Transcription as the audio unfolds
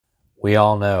We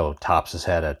all know Topps has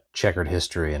had a checkered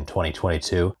history in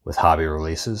 2022 with hobby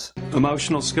releases.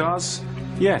 Emotional scars?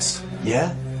 Yes.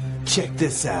 Yeah? Check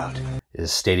this out.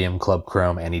 Is Stadium Club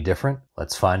Chrome any different?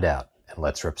 Let's find out, and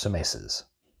let's rip some aces.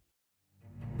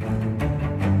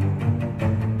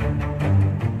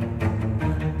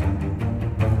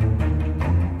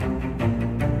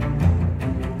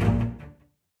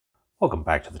 Welcome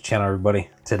back to the channel, everybody.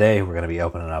 Today we're going to be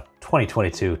opening up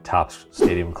 2022 Topps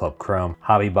Stadium Club Chrome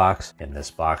Hobby Box. In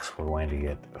this box, we're going to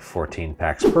get 14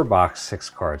 packs per box, 6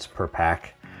 cards per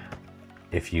pack.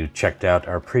 If you checked out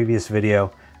our previous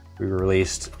video, we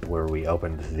released where we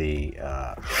opened the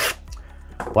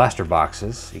blaster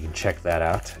boxes. You can check that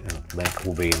out, and the link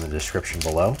will be in the description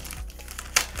below.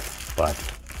 But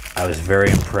I was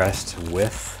very impressed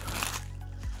with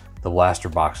the blaster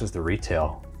boxes, the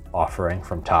retail offering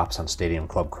from Topps on Stadium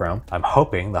Club Chrome. I'm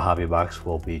hoping the hobby box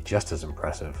will be just as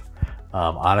impressive.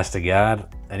 Honest to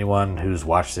God, anyone who's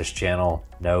watched this channel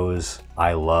knows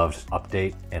I loved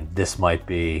Update, and this might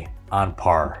be on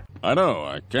par. I know,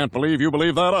 I can't believe you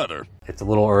believe that either. It's a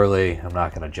little early, I'm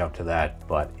not gonna jump to that,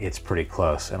 but it's pretty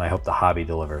close, and I hope the hobby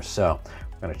delivers. So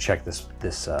I'm gonna check this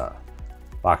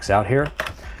box out here.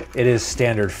 It is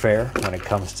standard fare when it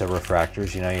comes to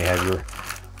refractors. You know, you have your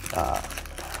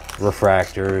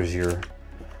refractors, your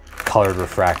colored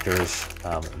refractors.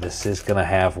 This is going to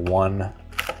have one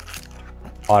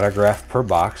autograph per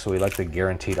box, so we like the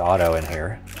guaranteed auto in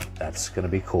here. That's going to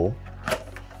be cool.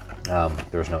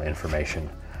 There's no information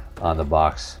on the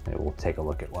box. Maybe we'll take a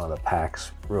look at one of the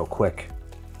packs real quick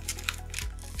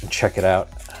and check it out.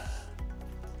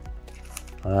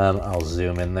 I'll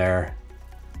zoom in there,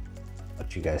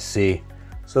 let you guys see.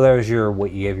 So there's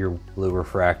what you have, your blue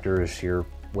refractors, your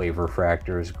wave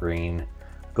refractors, green,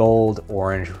 gold,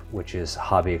 orange, which is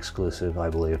hobby exclusive, I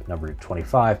believe, number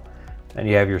 25. And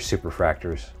you have your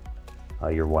superfractors,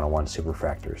 your 101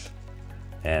 superfractors.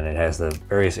 And it has the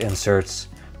various inserts.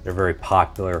 They're very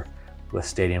popular with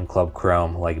Stadium Club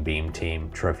Chrome, like Beam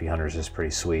Team. Trophy Hunters is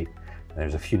pretty sweet. And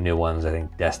there's a few new ones. I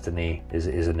think Destiny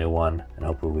is a new one, and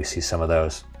hopefully we see some of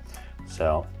those.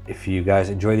 So if you guys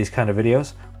enjoy these kind of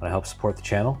videos, want to help support the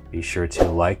channel, be sure to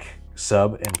like,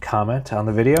 sub, and comment on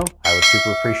the video. I would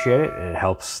super appreciate it. It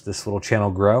helps this little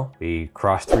channel grow. We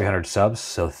crossed 300 subs,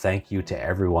 so thank you to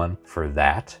everyone for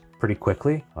that pretty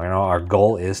quickly. I know our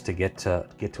goal is to get to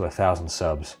 1,000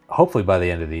 subs, hopefully by the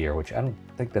end of the year, which I don't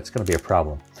think that's going to be a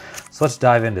problem. So let's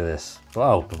dive into this.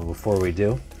 Oh, but before we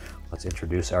do, let's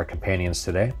introduce our companions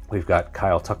today. We've got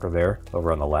Kyle Tucker there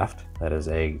over on the left. That is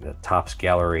a Topps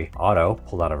Gallery auto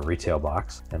pulled out of a retail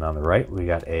box. And on the right, we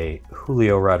got a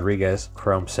Julio Rodriguez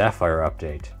Chrome Sapphire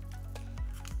update.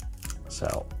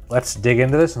 So let's dig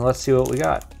into this and let's see what we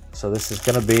got. So this is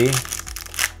gonna be,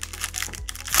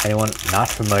 anyone not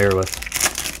familiar with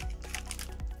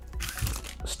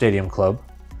Stadium Club,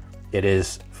 it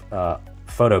is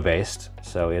photo-based.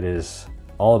 So it is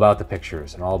all about the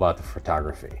pictures and all about the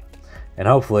photography. And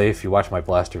hopefully, if you watch my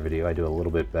blaster video, I do a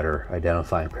little bit better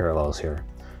identifying parallels here.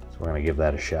 So we're gonna give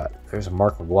that a shot. There's a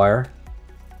Mark McGwire.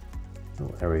 Oh,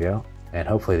 there we go. And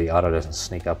hopefully the auto doesn't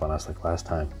sneak up on us like last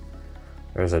time.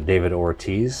 There's a David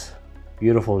Ortiz.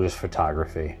 Beautiful just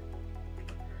photography.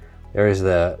 There's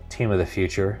the Team of the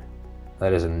Future.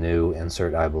 That is a new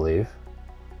insert, I believe.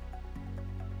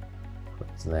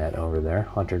 What's that over there?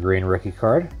 Hunter Green rookie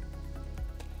card.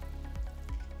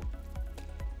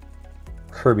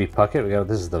 Kirby Puckett,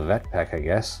 this is the vet pack, I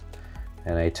guess,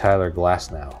 and a Tyler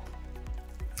Glasnow.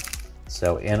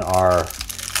 So in our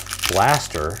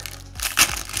blaster,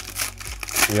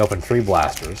 we opened 3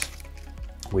 blasters.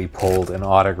 We pulled an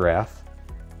autograph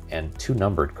and 2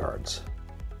 numbered cards.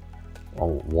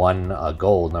 Well, one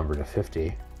gold numbered to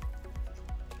 50.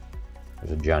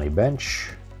 There's a Johnny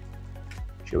Bench,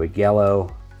 Joey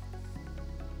Gallo,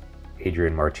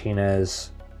 Adrian Martinez,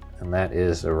 and that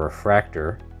is a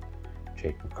refractor.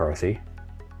 Jake McCarthy.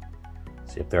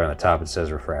 See up there on the top it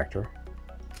says refractor.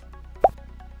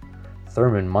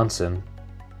 Thurman Munson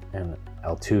and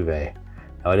Altuve.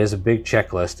 Now it is a big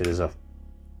checklist. It is a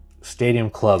Stadium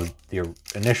Club. The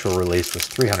initial release was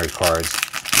 300 cards,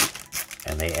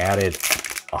 and they added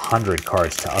 100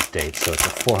 cards to update. So it's a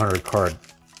 400 card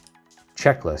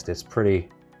checklist. It's pretty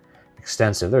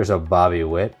extensive. There's a Bobby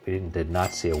Witt. We did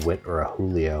not see a Witt or a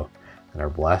Julio in our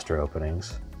blaster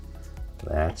openings.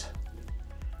 That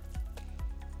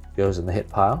goes in the hit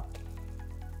pile.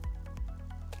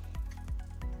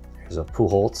 There's a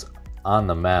Pujols on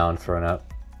the mound throwing out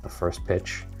the first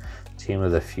pitch. Team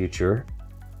of the Future,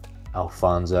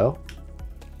 Alfonso.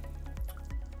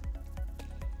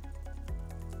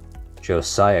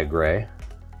 Josiah Gray.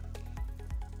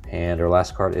 And our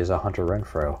last card is a Hunter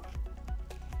Renfroe.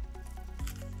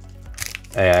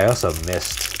 Hey, I also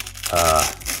missed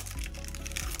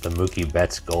the Mookie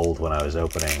Betts gold when I was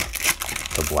opening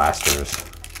the blasters.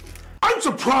 I'm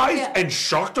surprised and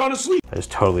shocked, honestly. I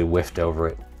just totally whiffed over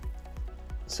it.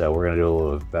 So we're going to do a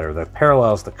little bit better. The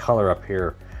parallels, the color up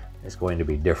here is going to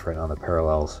be different on the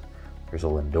parallels. There's a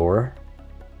Lindor,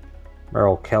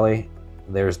 Merrill Kelly.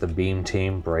 There's the Beam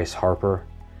Team, Bryce Harper.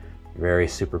 Very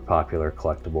super popular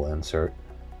collectible insert.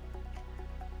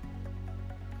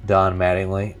 Don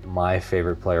Mattingly, my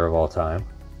favorite player of all time.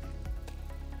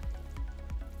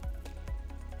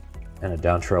 And a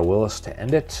Dontrelle Willis to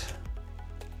end it.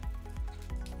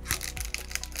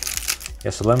 Yeah,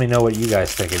 so let me know what you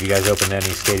guys think. Have you guys opened any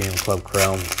Stadium Club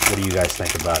Chrome? What do you guys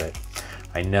think about it?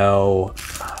 I know,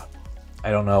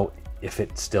 I don't know if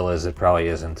it still is. It probably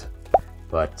isn't.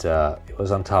 But it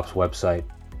was on Topps website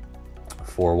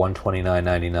for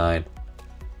 $129.99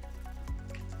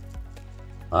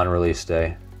 on release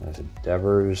day. There's a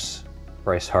Devers,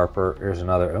 Bryce Harper. Here's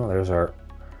another. Oh, there's a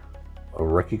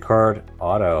rookie card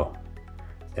auto.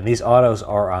 And these autos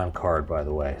are on card, by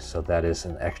the way, so that is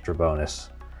an extra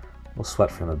bonus. We'll sweat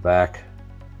from the back.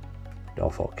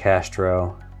 Adolfo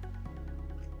Castro.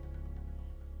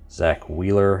 Zach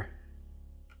Wheeler.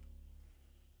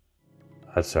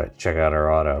 That's right, check out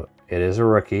our auto. It is a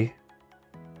rookie.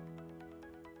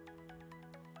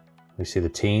 We see the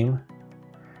team.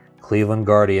 Cleveland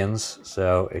Guardians,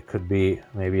 so it could be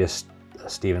maybe a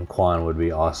Stephen Kwan would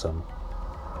be awesome.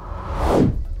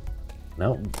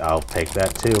 No, I'll take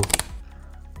that too.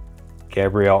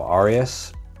 Gabriel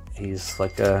Arias, he's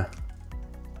like a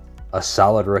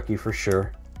solid rookie for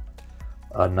sure.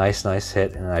 A nice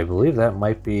hit, and I believe that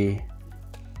might be,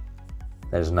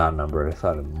 that is not numbered. I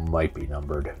thought it might be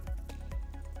numbered,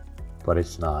 but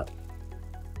it's not.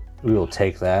 We will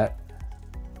take that.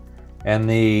 And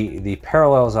the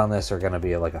parallels on this are going to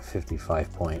be like a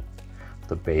 55 point.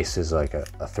 The base is like a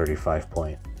 35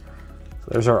 point. So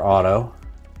there's our auto.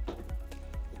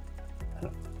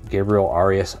 Gabriel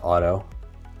Arias auto.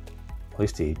 At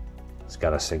least he's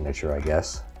got a signature, I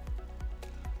guess.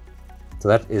 So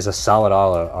that is a solid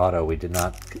auto. We did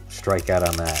not strike out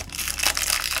on that.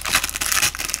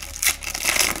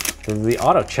 The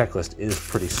auto checklist is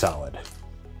pretty solid.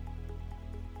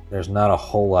 There's not a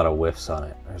whole lot of whiffs on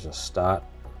it. There's a Stott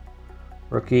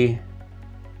rookie,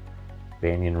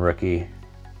 Banyan rookie,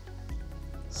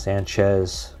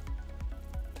 Sanchez.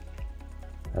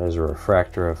 That is a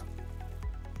refractor of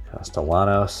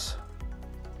Castellanos,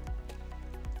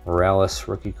 Morales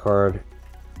rookie card,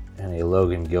 and a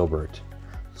Logan Gilbert.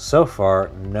 So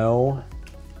far, no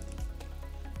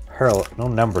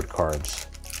numbered cards.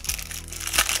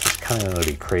 It's kind of going to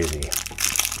be crazy.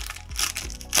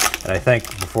 And I think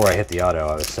before I hit the auto,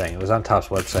 I was saying it was on Topps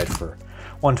website for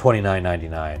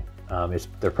 $129.99.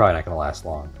 They're probably not going to last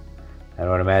long. And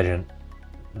I would imagine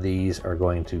these are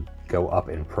going to go up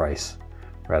in price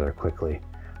rather quickly.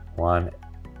 Juan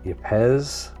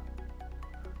Yepez.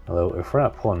 Although if we're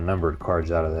not pulling numbered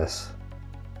cards out of this,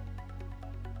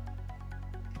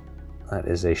 that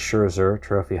is a Scherzer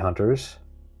Trophy Hunters.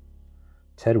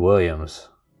 Ted Williams.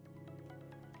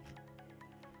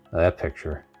 Now that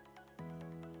picture.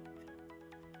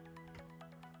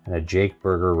 And a Jake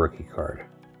Berger rookie card.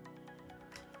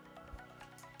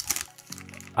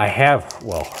 I have,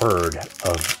 well, heard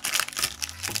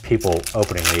of people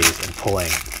opening these and pulling,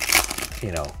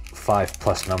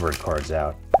 5+ numbered cards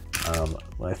out.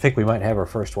 I think we might have our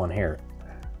first one here.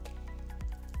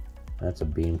 That's a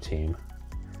Beam Team.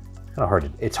 Kind of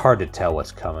hard. It's hard to tell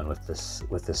what's coming with this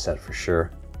set for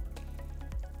sure.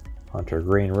 Hunter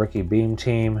Green rookie Beam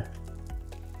Team.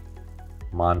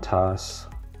 Montas.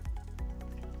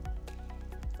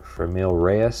 Fremil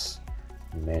Reyes,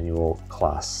 Emmanuel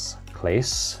Claes.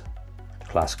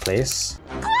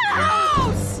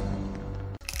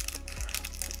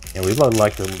 And we would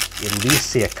like to at least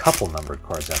see a couple numbered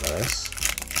cards out of this.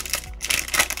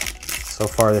 So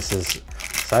far, this is,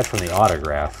 aside from the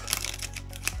autograph,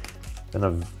 been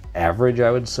an average,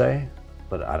 I would say,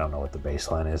 but I don't know what the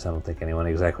baseline is. I don't think anyone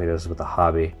exactly does with the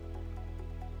hobby.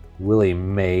 Willie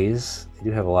Mays, they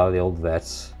do have a lot of the old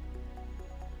vets.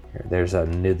 There's the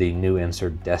new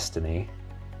insert, Destiny.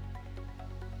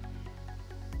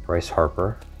 Bryce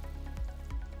Harper.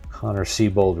 Connor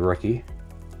Seabold rookie.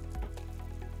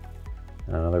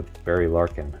 And another Barry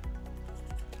Larkin.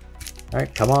 All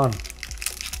right, come on.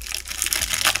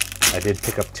 I did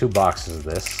pick up 2 boxes of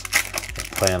this. I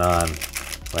plan on,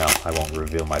 well, I won't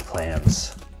reveal my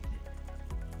plans.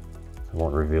 I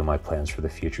won't reveal my plans for the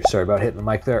future. Sorry about hitting the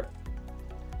mic there.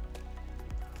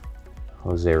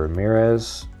 Jose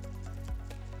Ramirez.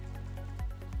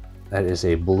 That is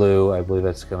a blue. I believe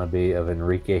that's going to be of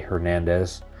Enrique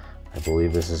Hernandez I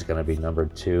believe this is going to be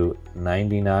numbered to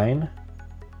 99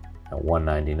 at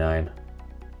 199.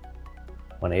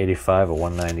 185 at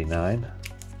 199.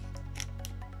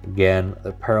 Again,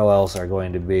 the parallels are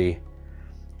going to be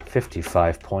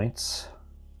 55 points.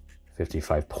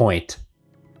 55 point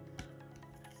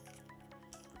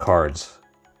cards.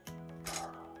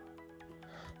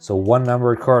 So one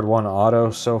numbered card, one auto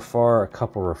so far, a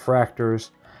couple refractors,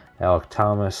 Alec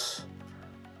Thomas,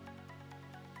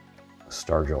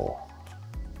 Stargell,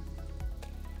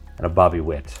 and a Bobby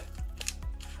Witt.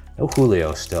 No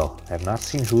Julio still. I have not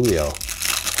seen Julio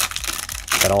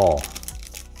at all.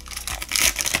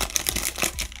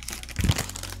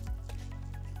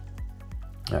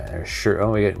 All right, there's sure.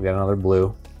 Oh, we got another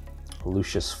blue.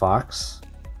 Lucius Fox.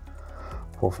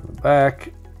 Pull from the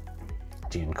back.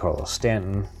 Giancarlo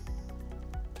Stanton.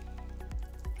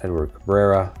 Edward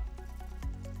Cabrera.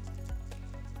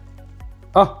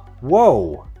 Oh,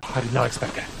 whoa! I did not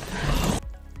expect that.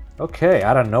 Okay,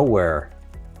 out of nowhere.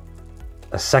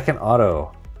 A second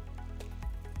auto.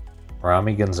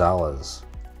 Rami Gonzalez.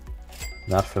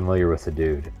 Not familiar with the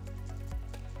dude.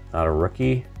 Not a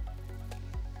rookie.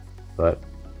 But,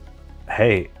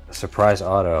 hey, surprise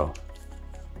auto.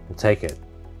 We'll take it.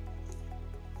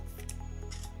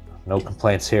 No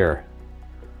complaints here.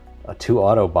 A 2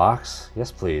 auto box?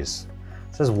 Yes, please.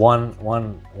 It says one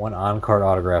on-card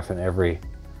autograph in every.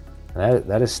 And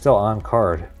that is still on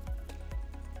card.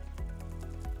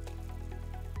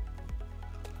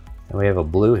 And we have a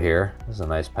blue here. This is a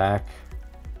nice pack.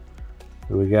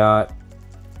 Who we got?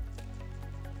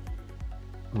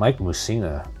 Mike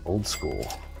Mussina, old school.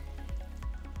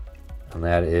 And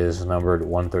that is numbered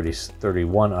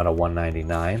 131 out of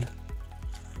 199.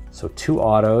 So 2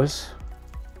 autos,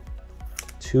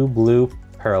 2 blue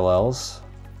parallels.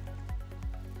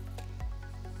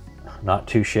 Not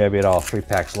too shabby at all. 3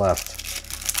 packs left.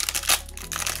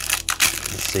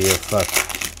 Let's see if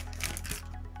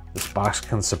this box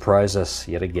can surprise us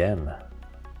yet again.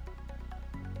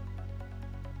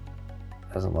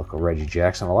 Doesn't look a Reggie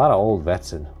Jackson. A lot of old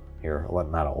vets in here. A lot,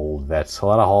 not old vets. A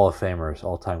lot of Hall of Famers,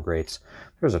 all-time greats.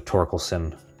 There's a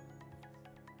Torkelson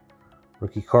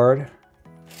rookie card.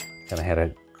 Kind of had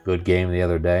a good game the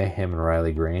other day. Him and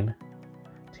Riley Green.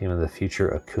 Team of the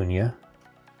Future, Acuna.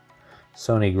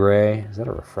 Sonny Gray. Is that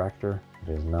a refractor? It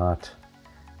is not.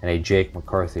 And a Jake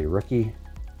McCarthy rookie.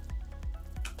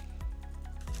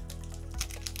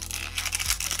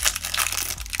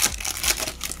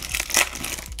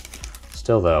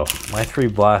 Still though, my 3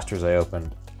 blasters I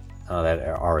opened, that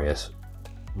Arias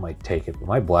might take it, but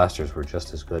my blasters were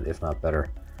just as good, if not better.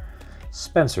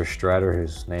 Spencer Strider,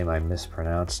 whose name I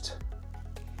mispronounced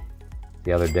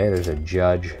the other day. There's a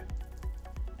Judge.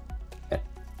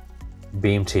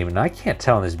 Beam team, and I can't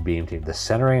tell on this beam team. The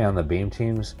centering on the beam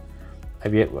teams,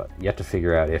 I've yet to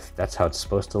figure out if that's how it's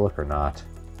supposed to look or not.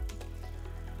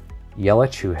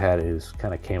 Yelich, who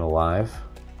kind of came alive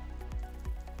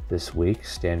this week.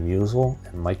 Stan Musial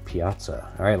and Mike Piazza.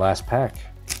 All right, last pack.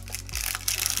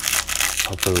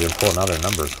 Hopefully we can pull another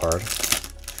numbered card.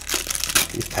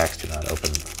 These packs do not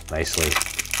open nicely.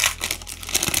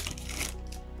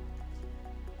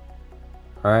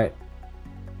 All right.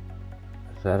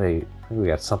 Is that I think we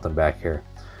got something back here.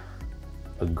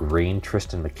 A green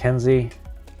Tristan McKenzie.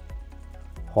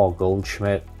 Paul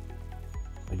Goldschmidt.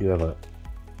 We do have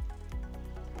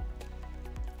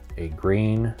a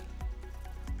green.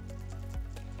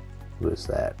 Who is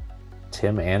that?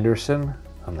 Tim Anderson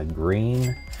on the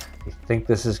green. I think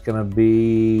this is going to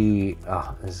be...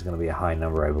 Oh, this is going to be a high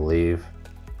number, I believe.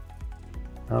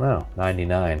 I don't know.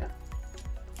 99.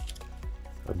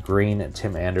 A green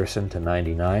Tim Anderson to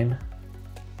 99.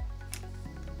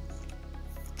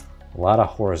 A lot of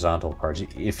horizontal cards.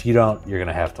 If you don't, you're going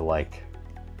to have to like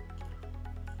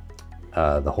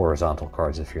the horizontal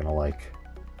cards if you're going to like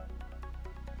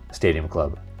Stadium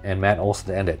Club. And Matt Olson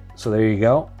to end it. So there you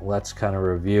go. Let's kind of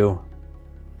review.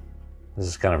 This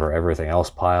is kind of our everything else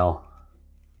pile.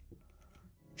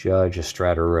 Judge,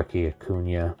 Estrada rookie,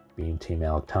 Acuna, Beam Team,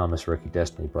 Alec Thomas, rookie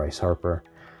Destiny, Bryce Harper.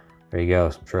 There you go.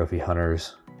 Some trophy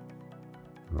hunters.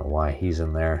 I don't know why he's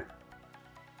in there.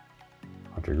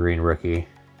 Hunter Green rookie.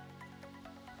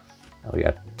 Now we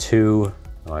got 2.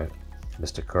 Oh, I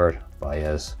missed a card.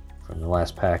 Baez from the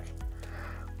last pack.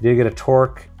 We did get a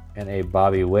Torque and a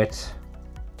Bobby Witt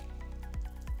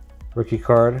rookie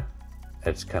card.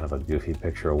 It's kind of a goofy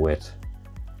picture of Witt.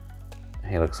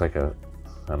 He looks like a...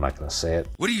 I'm not going to say it.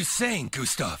 What are you saying,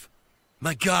 Gustav?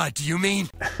 My God, do you mean?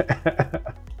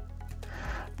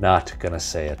 Not going to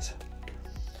say it.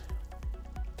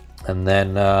 And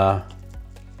then...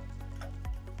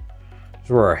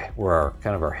 where our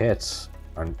kind of our hits.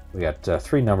 We got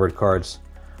 3 numbered cards.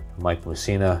 Mike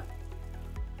Mussina,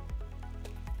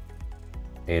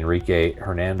 Enrique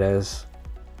Hernandez,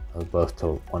 those both to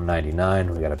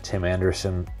 199. We got a Tim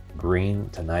Anderson green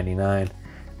to 99.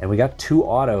 And we got 2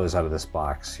 autos out of this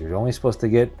box. You're only supposed to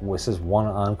get, this is 1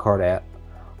 on-card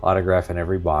autograph in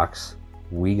every box.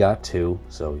 We got 2,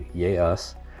 so yay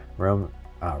us.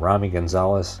 Rami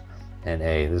Gonzalez, and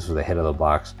this was the hit of the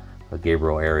box,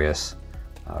 Gabriel Arias,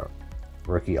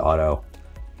 rookie auto.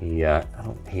 He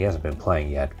hasn't been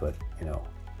playing yet, but you know,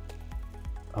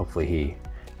 hopefully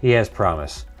he has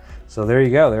promise. So there you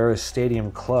go. There is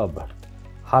Stadium Club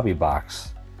hobby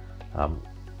box.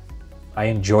 I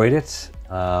enjoyed it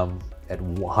at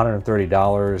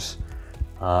 $130.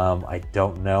 I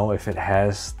don't know if it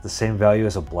has the same value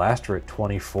as a blaster at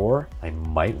 $24. I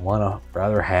might want to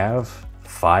rather have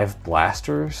 5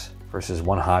 blasters versus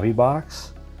 1 hobby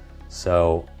box.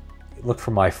 So look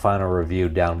for my final review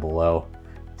down below.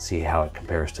 See how it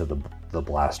compares to the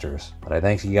blasters. But I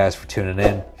thank you guys for tuning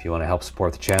in. If you want to help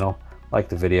support the channel, like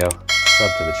the video,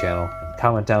 sub to the channel, and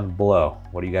comment down below.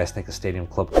 What do you guys think of Stadium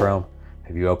Club Chrome?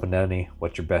 Have you opened any?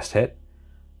 What's your best hit?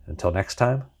 Until next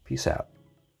time, peace out.